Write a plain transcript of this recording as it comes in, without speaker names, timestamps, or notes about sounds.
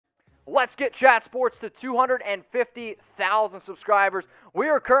Let's get Chat Sports to 250,000 subscribers. We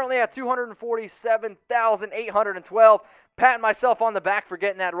are currently at 247,812. Patting myself on the back for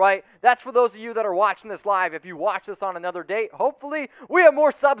getting that right. That's for those of you that are watching this live. If you watch this on another date, hopefully we have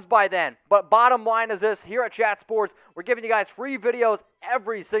more subs by then. But bottom line is this, here at Chat Sports, we're giving you guys free videos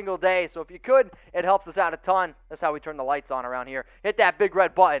every single day. So if you could, it helps us out a ton. That's how we turn the lights on around here. Hit that big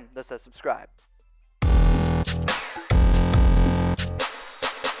red button that says subscribe.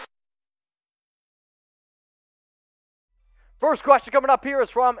 First question coming up here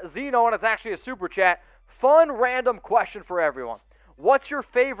is from Zeno, and it's actually a super chat. Fun, random question for everyone. What's your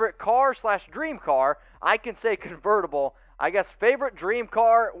favorite car/dream car? I can say convertible. I guess favorite dream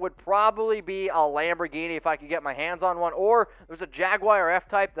car would probably be a Lamborghini if I could get my hands on one, or there's a Jaguar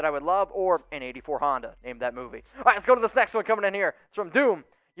F-Type that I would love, or an 84 Honda. Name that movie. All right, let's go to this next one coming in here. It's from Doom.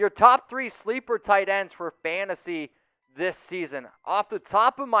 Your top 3 sleeper tight ends for fantasy this season. Off the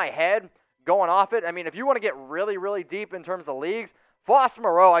top of my head, going off it, I mean, if you want to get really, really deep in terms of leagues, Foster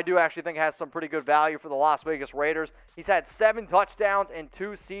Moreau, I do actually think has some pretty good value for the Las Vegas Raiders. He's had 7 touchdowns in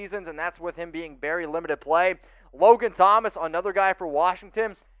 2 seasons, and that's with him being very limited play. Logan Thomas, another guy for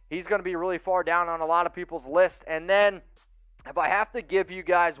Washington, he's going to be really far down on a lot of people's list. And then, if I have to give you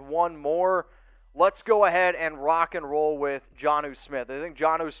guys one more, let's go ahead and rock and roll with Jonnu Smith. I think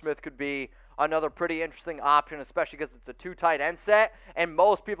Jonnu Smith could be another pretty interesting option, especially because it's a 2 tight end set, and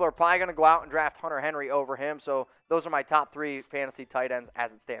most people are probably going to go out and draft Hunter Henry over him. So those are my top 3 fantasy tight ends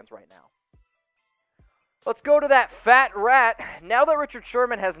as it stands right now. Let's go to that fat rat. Now that Richard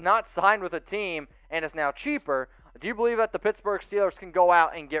Sherman has not signed with a team and is now cheaper, do you believe that the Pittsburgh Steelers can go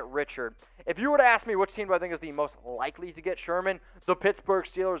out and get Richard? If you were to ask me which team do I think is the most likely to get Sherman, the Pittsburgh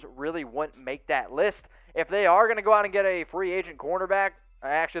Steelers really wouldn't make that list. If they are going to go out and get a free agent cornerback, I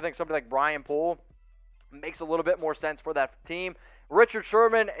actually think somebody like Brian Poole makes a little bit more sense for that team. Richard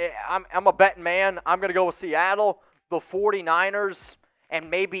Sherman, I'm a betting man. I'm going to go with Seattle, the 49ers, and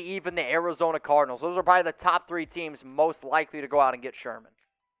maybe even the Arizona Cardinals. Those are probably the top 3 teams most likely to go out and get Sherman.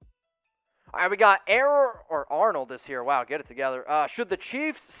 All right, we got Arnold is here. Wow, get it together. Should the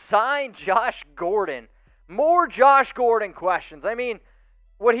Chiefs sign Josh Gordan? More Josh Gordan questions. I mean,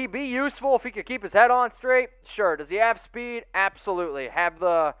 would he be useful if he could keep his head on straight? Sure. Does he have speed? Absolutely. Have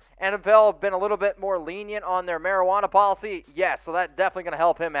the NFL been a little bit more lenient on their marijuana policy? Yes, so that's definitely going to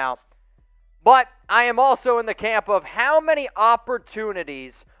help him out. But I am also in the camp of how many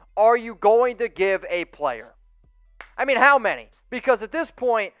opportunities are you going to give a player? I mean, how many? Because at this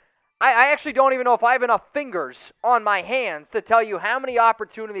point, I actually don't even know if I have enough fingers on my hands to tell you how many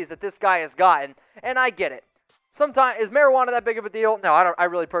opportunities that this guy has gotten, and I get it. Sometimes, is marijuana that big of a deal? No, I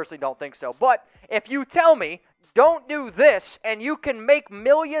really personally don't think so. But if you tell me, don't do this, and you can make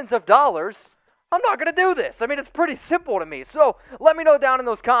millions of dollars, I'm not going to do this. I mean, it's pretty simple to me. So let me know down in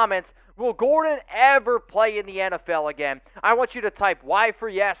those comments, will Gordan ever play in the NFL again? I want you to type Y for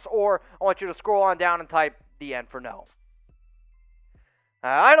yes, or I want you to scroll on down and type the N for no.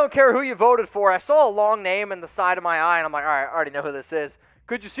 I don't care who you voted for. I saw a long name in the side of my eye, and I'm like, all right, I already know who this is.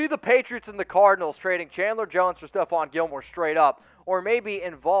 Could you see the Patriots and the Cardinals trading Chandler Jones for Stephon Gilmore straight up? Or maybe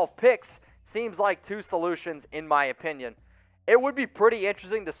involve picks? Seems like 2 solutions in my opinion. It would be pretty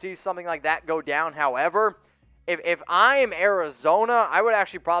interesting to see something like that go down. However, if I'm Arizona, I would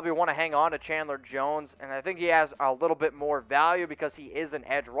actually probably want to hang on to Chandler Jones. And I think he has a little bit more value because he is an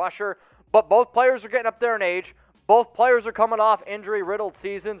edge rusher. But both players are getting up there in age. Both players are coming off injury-riddled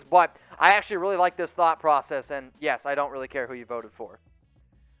seasons. But I actually really like this thought process. And yes, I don't really care who you voted for.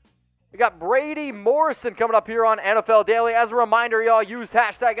 We got Brady Morrison coming up here on NFL Daily. As a reminder, y'all, use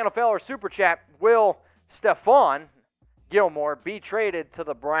hashtag NFL or Super Chat. Will Stephon Gilmore be traded to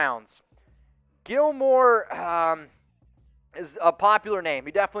the Browns? Gilmore is a popular name.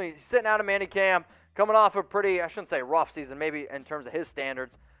 He's sitting out of minicamp, coming off a pretty, I shouldn't say rough season, maybe in terms of his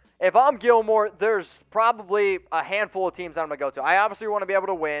standards. If I'm Gilmore, there's probably a handful of teams I'm going to go to. I obviously want to be able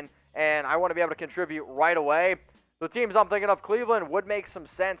to win, and I want to be able to contribute right away. The teams I'm thinking of, Cleveland would make some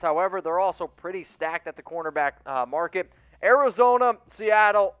sense. However, they're also pretty stacked at the cornerback market. Arizona,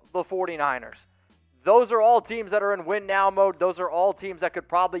 Seattle, the 49ers. Those are all teams that are in win-now mode. Those are all teams that could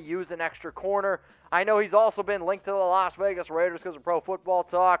probably use an extra corner. I know he's also been linked to the Las Vegas Raiders because of Pro Football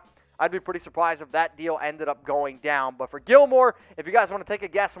Talk. I'd be pretty surprised if that deal ended up going down. But for Gilmore, if you guys want to take a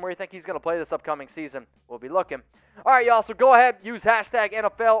guess on where you think he's going to play this upcoming season, we'll be looking. All right, y'all, so go ahead, use hashtag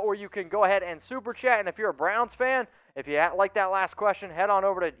NFL, or you can go ahead and Super Chat. And if you're a Browns fan, if you like that last question, head on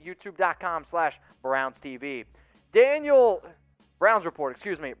over to youtube.com/BrownsTV. Browns Report,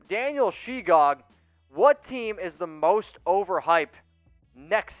 Daniel Shegog, what team is the most overhyped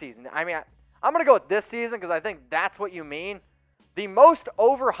next season? I mean, I'm going to go with this season because I think that's what you mean. The most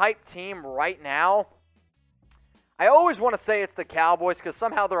overhyped team right now, I always want to say it's the Cowboys because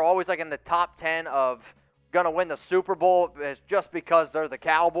somehow they're always like in the top 10 of going to win the Super Bowl just because they're the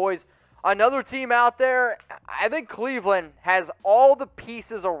Cowboys. Another team out there, I think Cleveland has all the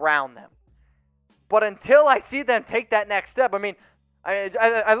pieces around them. But until I see them take that next step, I mean,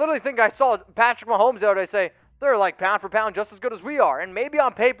 I literally think I saw Patrick Mahomes the other day say, they're like pound for pound just as good as we are. And maybe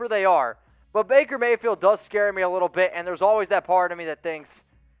on paper they are. But Baker Mayfield does scare me a little bit, and there's always that part of me that thinks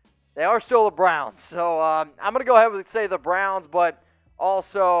they are still the Browns. So I'm going to go ahead and say the Browns, but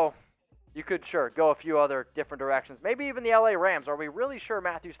also you could, sure, go a few other different directions. Maybe even the LA Rams. Are we really sure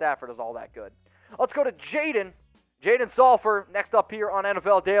Matthew Stafford is all that good? Let's go to Jaden Salfer, next up here on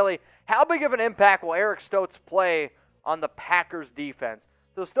NFL Daily. How big of an impact will Eric Stokes play on the Packers defense?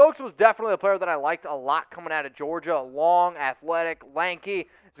 So Stokes was definitely a player that I liked a lot coming out of Georgia. Long, athletic, lanky.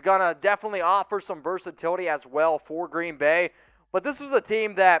 He's going to definitely offer some versatility as well for Green Bay. But this was a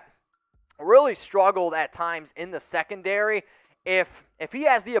team that really struggled at times in the secondary. If he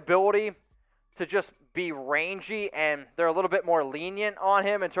has the ability to just be rangy and they're a little bit more lenient on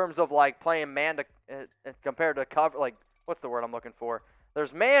him in terms of like playing man to compared to cover, like what's the word I'm looking for?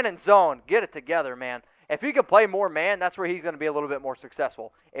 There's man and zone. Get it together, man. If he can play more man, that's where he's going to be a little bit more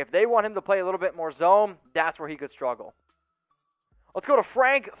successful. If they want him to play a little bit more zone, that's where he could struggle. Let's go to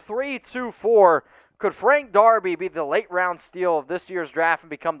Frank324. Could Frank Darby be the late round steal of this year's draft and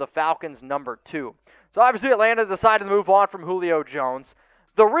become the Falcons' number 2? So obviously Atlanta decided to move on from Julio Jones.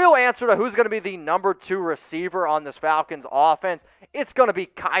 The real answer to who's going to be the number 2 receiver on this Falcons offense, it's going to be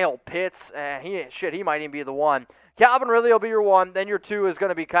Kyle Pitts. He might even be the one. Calvin Ridley will be your 1. Then your 2 is going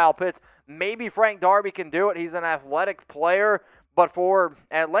to be Kyle Pitts. Maybe Frank Darby can do it. He's an athletic player. But for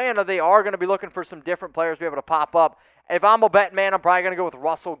Atlanta, they are going to be looking for some different players to be able to pop up. If I'm a bet man, I'm probably going to go with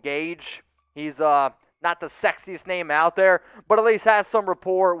Russell Gage. He's not the sexiest name out there, but at least has some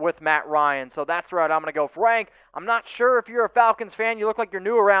rapport with Matt Ryan. So that's right. I'm going to go Frank. I'm not sure if you're a Falcons fan. You look like you're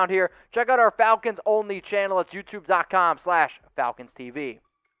new around here. Check out our Falcons-only channel. It's youtube.com/FalconsTV.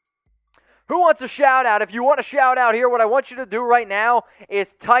 Who wants a shout-out? If you want a shout-out here, what I want you to do right now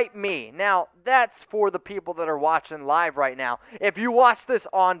is type me. Now, that's for the people that are watching live right now. If you watch this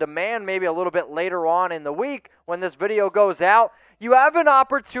on demand, maybe a little bit later on in the week when this video goes out, you have an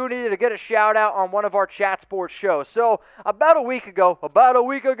opportunity to get a shout-out on one of our Chat Sports shows. So, about a week ago,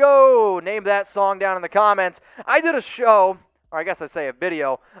 name that song down in the comments, I did a show, or I guess I'd say a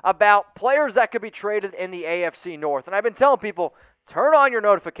video, about players that could be traded in the AFC North. And I've been telling people, turn on your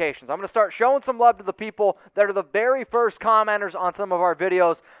notifications. I'm going to start showing some love to the people that are the very first commenters on some of our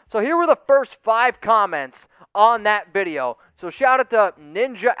videos. So here were the first 5 comments on that video. So shout out to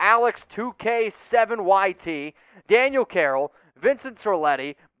Ninja Alex 2K7YT, Daniel Carroll, Vincent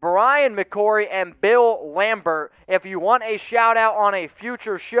Sorletti, Brian McCory, and Bill Lambert. If you want a shout out on a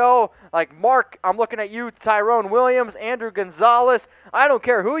future show, like Mark, I'm looking at you, Tyrone Williams, Andrew Gonzalez. I don't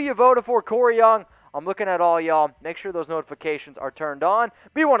care who you voted for, Corey Young. I'm looking at all y'all. Make sure those notifications are turned on.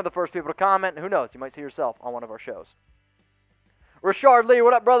 Be one of the first people to comment. Who knows? You might see yourself on one of our shows. Richard Lee,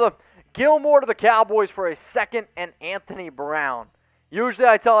 what up, brother? Gilmore to the Cowboys for a second and Anthony Brown. Usually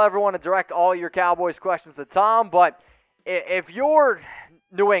I tell everyone to direct all your Cowboys questions to Tom, but if you're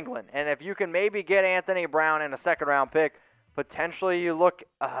New England and if you can maybe get Anthony Brown in a second-round pick, potentially you look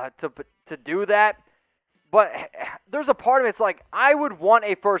to do that. But there's a part of it, it's like, I would want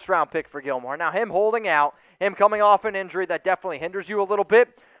a first-round pick for Gilmore. Now, him holding out, him coming off an injury, that definitely hinders you a little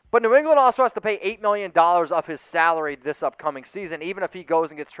bit. But New England also has to pay $8 million of his salary this upcoming season, even if he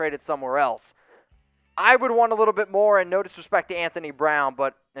goes and gets traded somewhere else. I would want a little bit more, and no disrespect to Anthony Brown,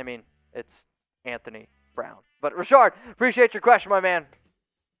 but, I mean, it's Anthony Brown. But, Richard, appreciate your question, my man.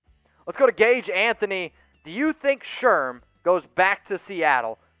 Let's go to Gage Anthony. Do you think Sherm goes back to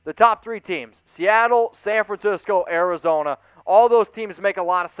Seattle? The top 3 teams, Seattle, San Francisco, Arizona, all those teams make a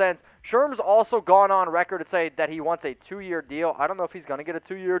lot of sense. Sherm's also gone on record to say that he wants a 2-year deal. I don't know if he's going to get a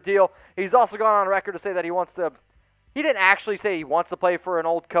 2-year deal. He's also gone on record to say that he didn't actually say he wants to play for an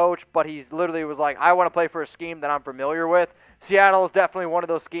old coach, but he literally was like, I want to play for a scheme that I'm familiar with. Seattle is definitely one of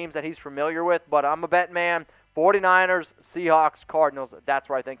those schemes that he's familiar with, but I'm a bet man. 49ers, Seahawks, Cardinals, that's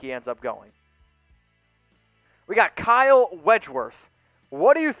where I think he ends up going. We got Kyle Wedgeworth.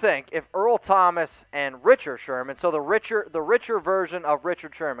 What do you think if Earl Thomas and Richard Sherman, so the richer version of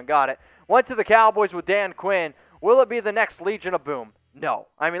Richard Sherman, got it, went to the Cowboys with Dan Quinn, will it be the next Legion of Boom? No.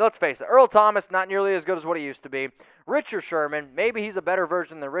 I mean, let's face it. Earl Thomas, not nearly as good as what he used to be. Richard Sherman, maybe he's a better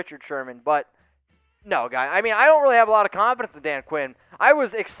version than Richard Sherman, but No, guy. I mean, I don't really have a lot of confidence in Dan Quinn. I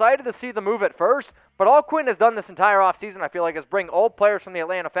was excited to see the move at first, but all Quinn has done this entire offseason, I feel like, is bring old players from the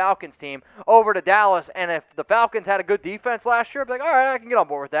Atlanta Falcons team over to Dallas, and if the Falcons had a good defense last year, I'd be like, all right, I can get on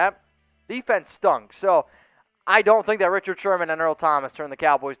board with that. Defense stunk, so I don't think that Richard Sherman and Earl Thomas turned the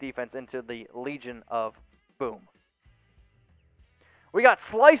Cowboys' defense into the Legion of Boom. We got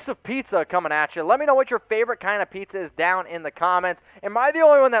Slice of Pizza coming at you. Let me know what your favorite kind of pizza is down in the comments. Am I the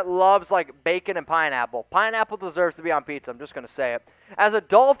only one that loves, like, bacon and pineapple? Pineapple deserves to be on pizza. I'm just going to say it. As a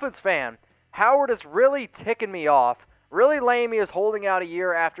Dolphins fan, Howard is really ticking me off. Really lame he is holding out a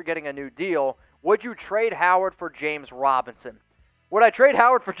year after getting a new deal. Would you trade Howard for James Robinson? Would I trade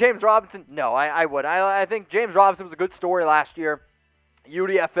Howard for James Robinson? No, I would. I think James Robinson was a good story last year.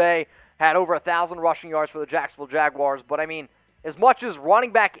 UDFA had over 1,000 rushing yards for the Jacksonville Jaguars, but I mean, as much as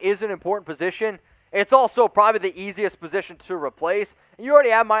running back is an important position, it's also probably the easiest position to replace. And you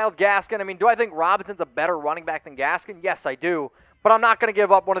already have Myles Gaskin. I mean, do I think Robinson's a better running back than Gaskin? Yes, I do. But I'm not going to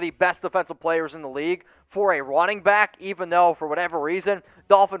give up one of the best defensive players in the league for a running back, even though, for whatever reason,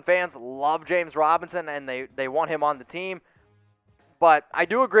 Dolphin fans love James Robinson and they want him on the team. But I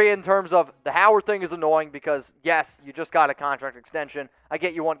do agree in terms of the Howard thing is annoying because, yes, you just got a contract extension. I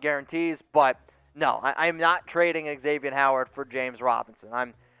get you want guarantees, but no, I'm not trading Xavier Howard for James Robinson.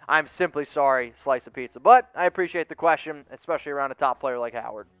 I'm simply sorry, Slice of Pizza. But I appreciate the question, especially around a top player like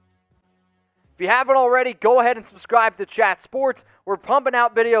Howard. If you haven't already, go ahead and subscribe to Chat Sports. We're pumping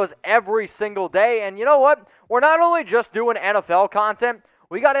out videos every single day. And you know what? We're not only just doing NFL content,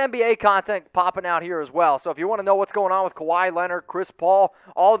 we got NBA content popping out here as well. So if you want to know what's going on with Kawhi Leonard, Chris Paul,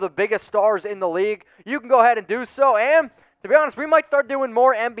 all the biggest stars in the league, you can go ahead and do so. And to be honest, we might start doing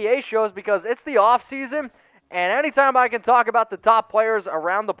more NBA shows because it's the off season, and anytime I can talk about the top players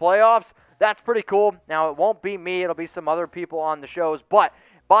around the playoffs, that's pretty cool. Now, it won't be me. It'll be some other people on the shows, but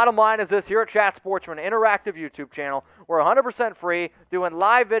bottom line is this. Here at Chat Sports, we're an interactive YouTube channel. We're 100% free, doing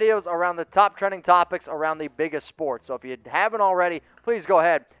live videos around the top trending topics around the biggest sports. So if you haven't already, please go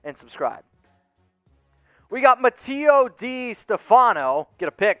ahead and subscribe. We got Matteo Di Stefano, get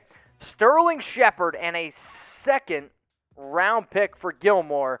a pick, Sterling Shepard, and a second-round pick for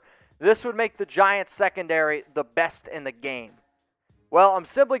Gilmore. This would make the Giants secondary the best in the game. Well, I'm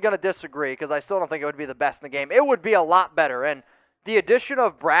simply going to disagree because I still don't think it would be the best in the game. It would be a lot better, and the addition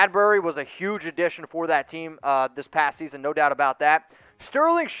of Bradbury was a huge addition for that team this past season, no doubt about that.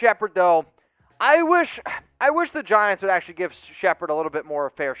 Sterling Shepard, though, I wish the Giants would actually give Shepard a little bit more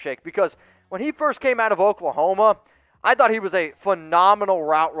of a fair shake because when he first came out of Oklahoma, I thought he was a phenomenal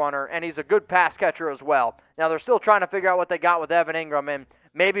route runner, and he's a good pass catcher as well. Now, they're still trying to figure out what they got with Evan Ingram, and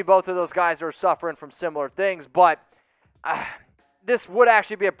maybe both of those guys are suffering from similar things, but this would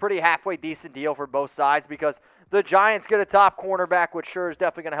actually be a pretty halfway decent deal for both sides because the Giants get a top cornerback, which sure is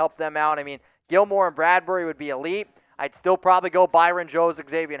definitely going to help them out. I mean, Gilmore and Bradbury would be elite. I'd still probably go Byron Jones,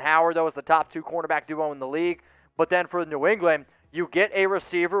 Xavier Howard, though, as the top two cornerback duo in the league. But then for New England, you get a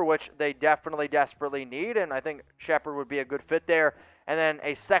receiver, which they definitely desperately need, and I think Shepard would be a good fit there. And then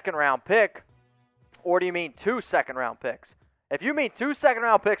a second-round pick, or do you mean 2 second-round picks? If you mean 2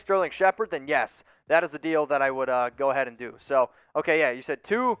 second-round picks, Sterling Shepard, then yes, that is a deal that I would go ahead and do. So, okay, yeah, you said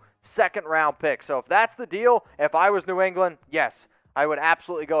 2 second-round picks. So if that's the deal, if I was New England, yes, I would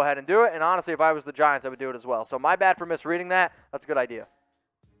absolutely go ahead and do it. And honestly, if I was the Giants, I would do it as well. So my bad for misreading that. That's a good idea.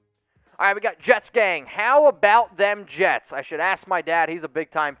 All right, we got Jets gang. How about them Jets? I should ask my dad. He's a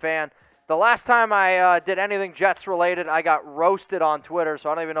big-time fan. The last time I did anything Jets-related, I got roasted on Twitter,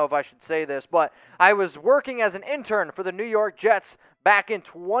 so I don't even know if I should say this. But I was working as an intern for the New York Jets back in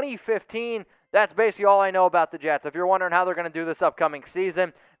 2015. That's basically all I know about the Jets. If you're wondering how they're going to do this upcoming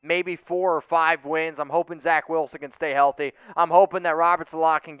season, maybe 4 or 5 wins. I'm hoping Zach Wilson can stay healthy. I'm hoping that Robert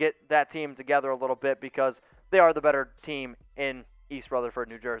Salah can get that team together a little bit because they are the better team in East Rutherford,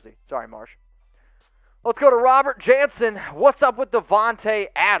 New Jersey. Sorry, Marsh. Let's go to Robert Jansen. What's up with Devontae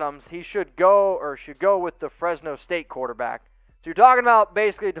Adams? He should go with the Fresno State quarterback. So you're talking about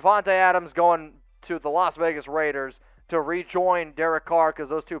basically Devontae Adams going to the Las Vegas Raiders to rejoin Derek Carr because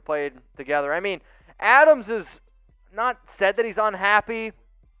those two played together. I mean, Adams is not said that he's unhappy,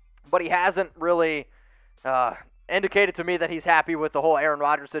 but he hasn't really indicated to me that he's happy with the whole Aaron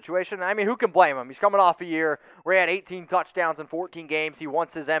Rodgers situation. I mean, who can blame him? He's coming off a year where he had 18 touchdowns in 14 games. He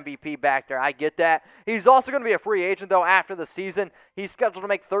wants his MVP back there. I get that. He's also going to be a free agent, though, after the season. He's scheduled to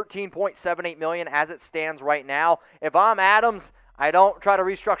make $13.78 million as it stands right now. If I'm Adams, I don't try to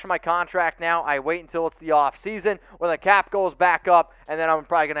restructure my contract now. I wait until it's the off season when the cap goes back up, and then I'm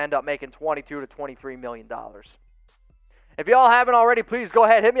probably going to end up making $22 to $23 million. If y'all haven't already, please go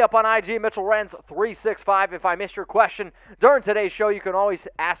ahead, hit me up on IG, Mitchell Renz 365. If I missed your question during today's show, you can always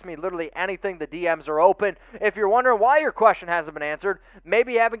ask me literally anything. The DMs are open. If you're wondering why your question hasn't been answered,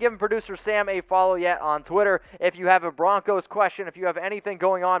 maybe you haven't given producer Sam a follow yet on Twitter. If you have a Broncos question, if you have anything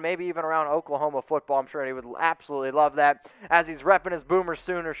going on, maybe even around Oklahoma football, I'm sure he would absolutely love that, as he's repping his Boomer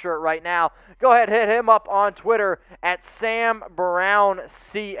Sooner shirt right now. Go ahead, hit him up on Twitter at Sam Brown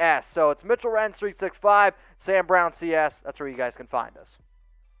CS. So it's Mitchell Renz 365, Sam Brown CS. That's where you guys can find us.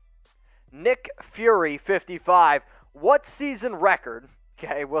 Nick Fury 55. What season record,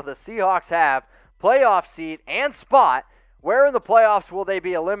 will the Seahawks have, playoff seed and spot? Where in the playoffs will they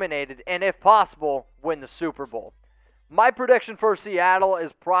be eliminated? And if possible, win the Super Bowl? My prediction for Seattle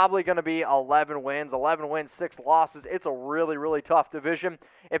is probably going to be 11 wins. 11 wins, 6 losses. It's a really, really tough division.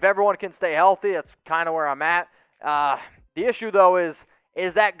 If everyone can stay healthy, that's kind of where I'm at. The issue, though, is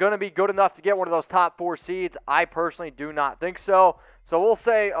that going to be good enough to get one of those top 4 seeds? I personally do not think so. So we'll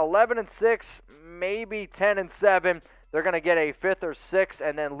say 11-6, maybe 10-7. They're going to get a 5th or 6th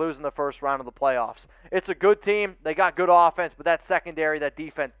and then lose in the first round of the playoffs. It's a good team. They got good offense, but that secondary, that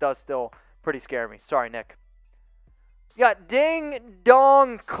defense does still pretty scare me. Sorry, Nick. You got Ding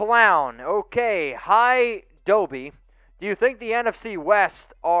Dong Clown. Okay, hi, Dobie. Do you think the NFC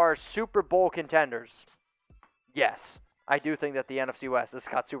West are Super Bowl contenders? Yes. I do think that the NFC West has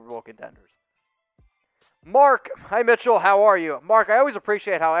got Super Bowl contenders. Mark, hi Mitchell, how are you? Mark, I always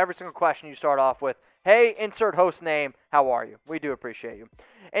appreciate how every single question you start off with, hey, insert host name, how are you? We do appreciate you.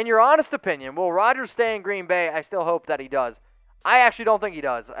 In your honest opinion, will Rodgers stay in Green Bay? I still hope that he does. I actually don't think he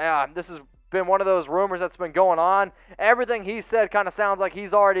does. This has been one of those rumors that's been going on. Everything he said kind of sounds like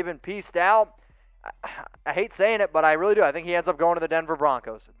he's already been pieced out. I hate saying it, but I really do. I think he ends up going to the Denver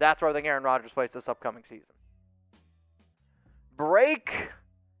Broncos. That's where I think Aaron Rodgers plays this upcoming season. Break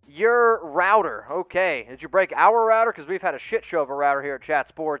your router. Okay. Did you break our router? Because we've had a shit show of a router here at Chat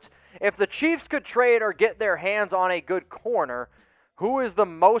Sports. If the Chiefs could trade or get their hands on a good corner, who is the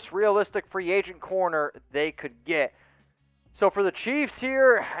most realistic free agent corner they could get? So for the Chiefs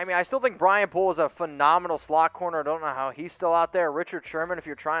here, I still think Brian Poole is a phenomenal slot corner. I don't know how he's still out there. Richard Sherman, if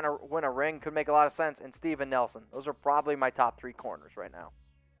you're trying to win a ring, could make a lot of sense. And Steven Nelson. Those are probably my top 3 corners right now.